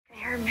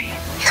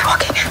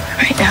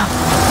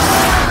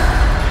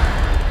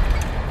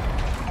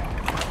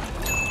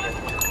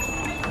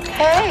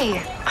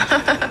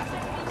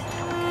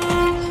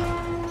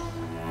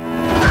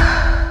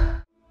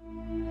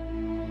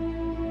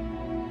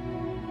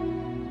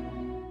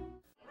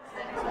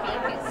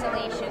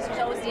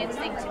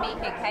casting to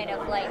make it kind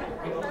of like,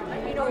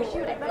 you know,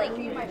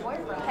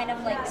 like kind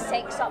of like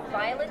sex up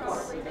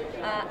violence,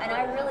 and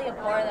I really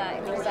abhor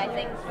that because I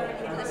think,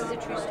 you know, this is a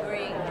true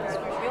story. It's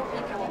real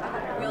people,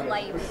 real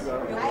lives,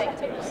 real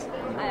victims.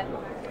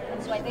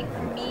 So I think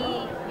for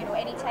me, you know,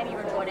 anytime you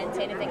were going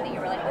into anything that you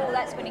were like, oh,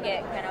 that's going to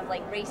get kind of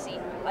like racy,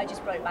 I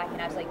just brought it back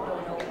and I was like, no,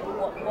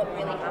 what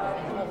really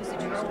happened? What was the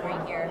true story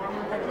here?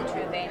 What were the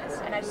true events?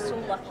 And I was so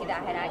lucky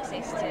that I had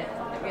access to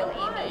the real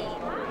Amy,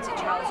 to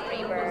Charles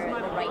Graeber,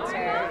 the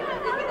writer,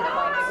 the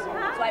poems.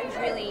 So I was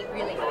really,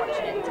 really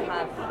fortunate to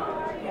have,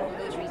 you know,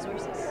 those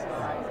resources.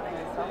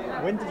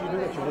 When did you know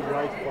that you would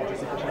write for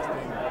Jessica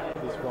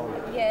Chastain this role?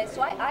 Yeah,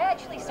 so I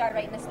actually started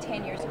writing this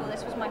 10 years ago.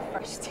 This was my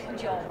first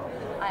job.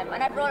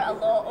 And I brought it a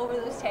lot over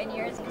those 10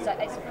 years because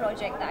it's a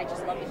project that I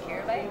just love and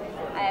care about.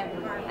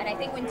 And I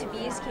think when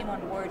Tobias came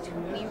on board,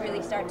 we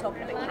really started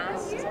talking about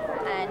cast,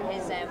 and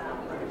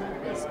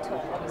his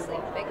top, obviously,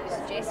 big was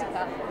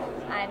Jessica.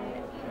 And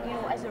you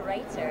know, as a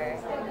writer,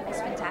 it's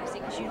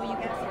fantastic because you know you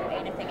can throw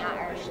anything at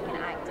her, she can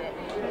act it.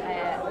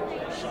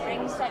 She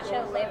brings such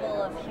a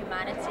level of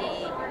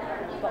humanity,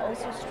 but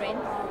also strength,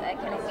 a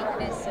kind of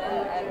weakness,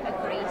 a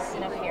grace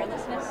and a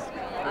fearlessness.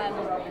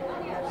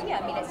 So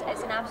yeah, I mean,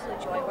 it's an absolute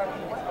joy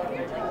working with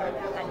her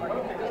and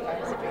working with her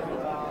as a group.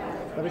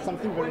 There is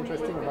something very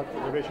interesting about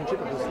the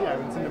relationship. Obviously, I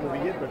haven't seen the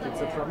movie yet, but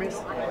it's a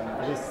promise.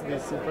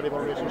 This incredible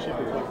relationship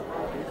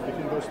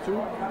between those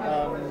two.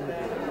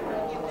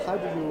 How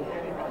do you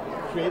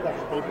create that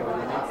paper?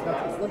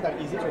 It's not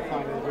that easy to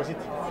find. Was it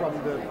from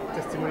the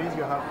testimonies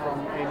you have from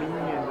Amy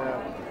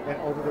and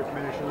all the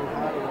documentation you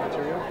have and the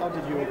material? How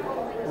did you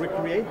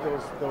recreate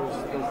those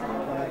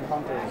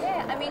encounters?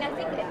 Yeah, I mean, I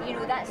think that, you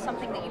know, that's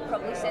something that you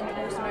probably spend the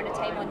most amount of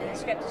time on in the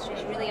script, is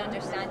just really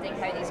understanding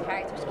how these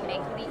characters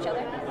connect with each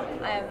other.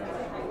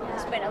 I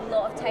spent a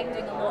lot of time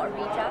doing a lot of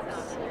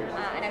recaps,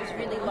 and I was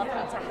really lucky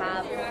to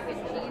have,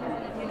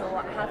 you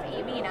know, have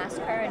Amy and ask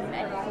her and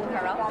phone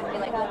her up and be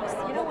like,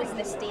 what was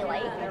this day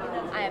like?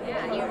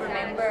 And you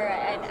remember,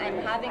 and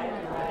having,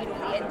 you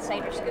know, the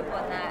insider scoop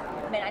on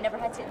that meant I never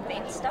had to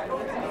invent stuff,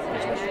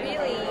 which was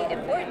really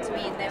important to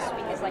me in this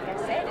because, like I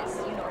said, it's,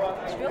 you know,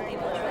 it's real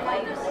people, it's real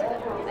lives,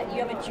 and you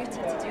have a duty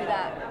to do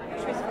that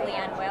truthfully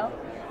and well.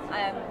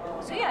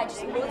 So yeah,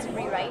 just loads of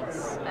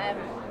rewrites,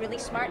 really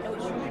smart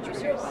notes from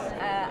producers,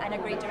 and a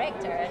great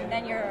director, and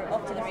then you're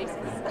off to the races.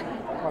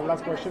 Well,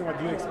 last question: what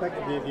do you expect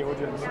the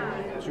audience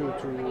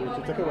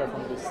to take away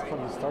from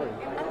this story?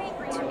 I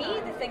mean, to me,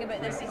 the thing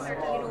about this is, you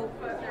know,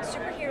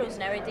 superheroes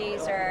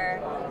nowadays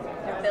they're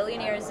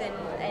billionaires in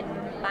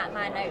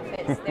Batman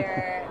outfits,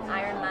 they're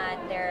Iron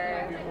Man,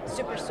 they're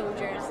super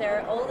soldiers,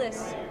 they're all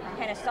this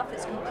kind of stuff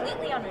that's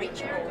completely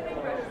unreachable.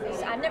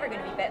 I'm never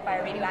going to be bit by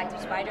a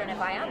radioactive spider, and if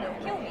I am,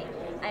 they'll kill me.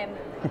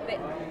 But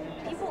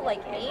people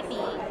like Amy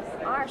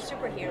are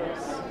superheroes.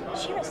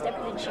 She risked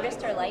everything. She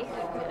risked her life.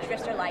 She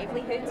risked her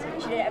livelihood.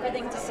 She did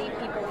everything to save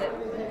people that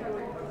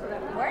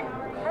weren't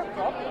her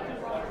problem.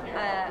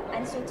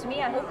 And so to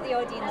me, I hope the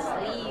audience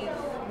leave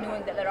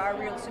knowing that there are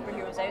real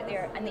superheroes out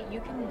there and that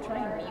you can try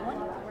and be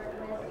one.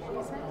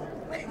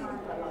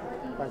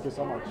 Thank you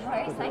so much. All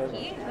right, thank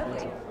you.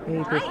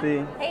 Hey, Christy.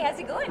 Hi. Hey, how's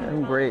it going?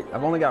 I'm great.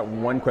 I've only got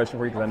one question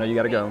for you because I know you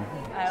got to go.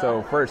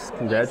 So first,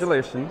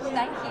 congratulations.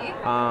 Thank you.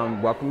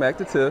 Welcome back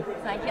to TIFF.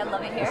 Thank you. I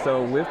love it here.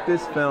 So with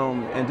this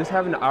film and just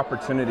having the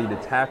opportunity to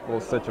tackle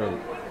such a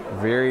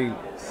very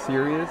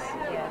serious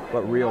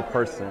but real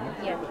person,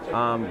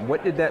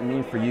 what did that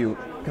mean for you?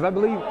 Because I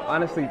believe,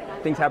 honestly,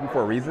 things happen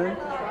for a reason.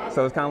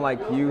 So it's kind of like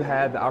you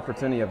had the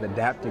opportunity of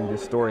adapting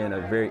this story in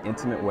a very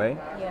intimate way.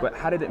 But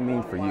how did it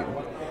mean for you?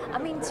 I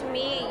mean, to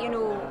me, you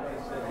know,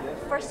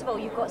 first of all,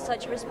 you've got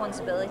such a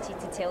responsibility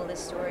to tell this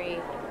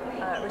story,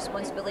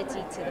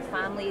 responsibility to the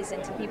families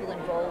and to people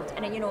involved.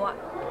 And you know what,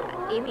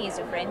 Amy is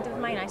a friend of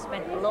mine. I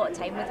spent a lot of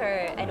time with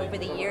her, and over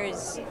the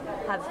years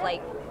have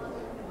like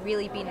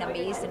really been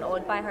amazed and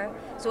awed by her.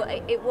 So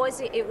it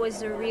was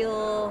a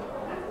real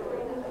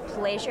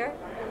pleasure.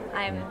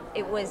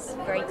 It was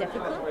very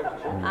difficult.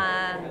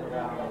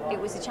 It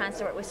was a chance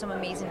to work with some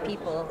amazing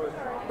people,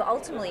 but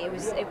ultimately it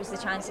was the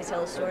chance to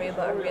tell a story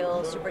about a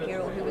real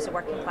superhero who was a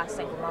working class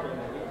single mom,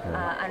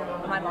 and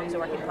my mom's a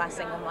working class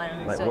single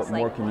mom. Like, so what it's like,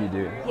 more can you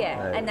do? Yeah,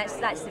 right. And that's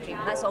the dream.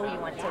 That's all you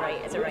want to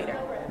write as a writer.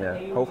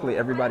 Yeah. Hopefully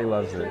everybody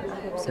loves it.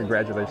 So.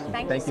 Congratulations.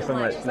 Thank you so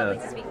much. It's lovely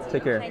to speak to you.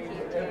 Take care. Thank you.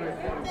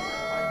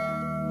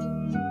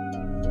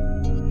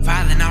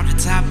 Falling out the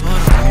top of the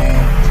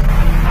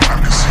I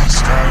can see the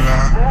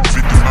skyline,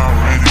 50 mile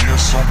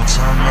radius on my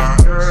timeline.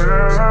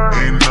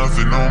 Ain't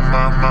nothing on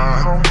my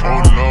mind,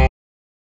 oh Lord.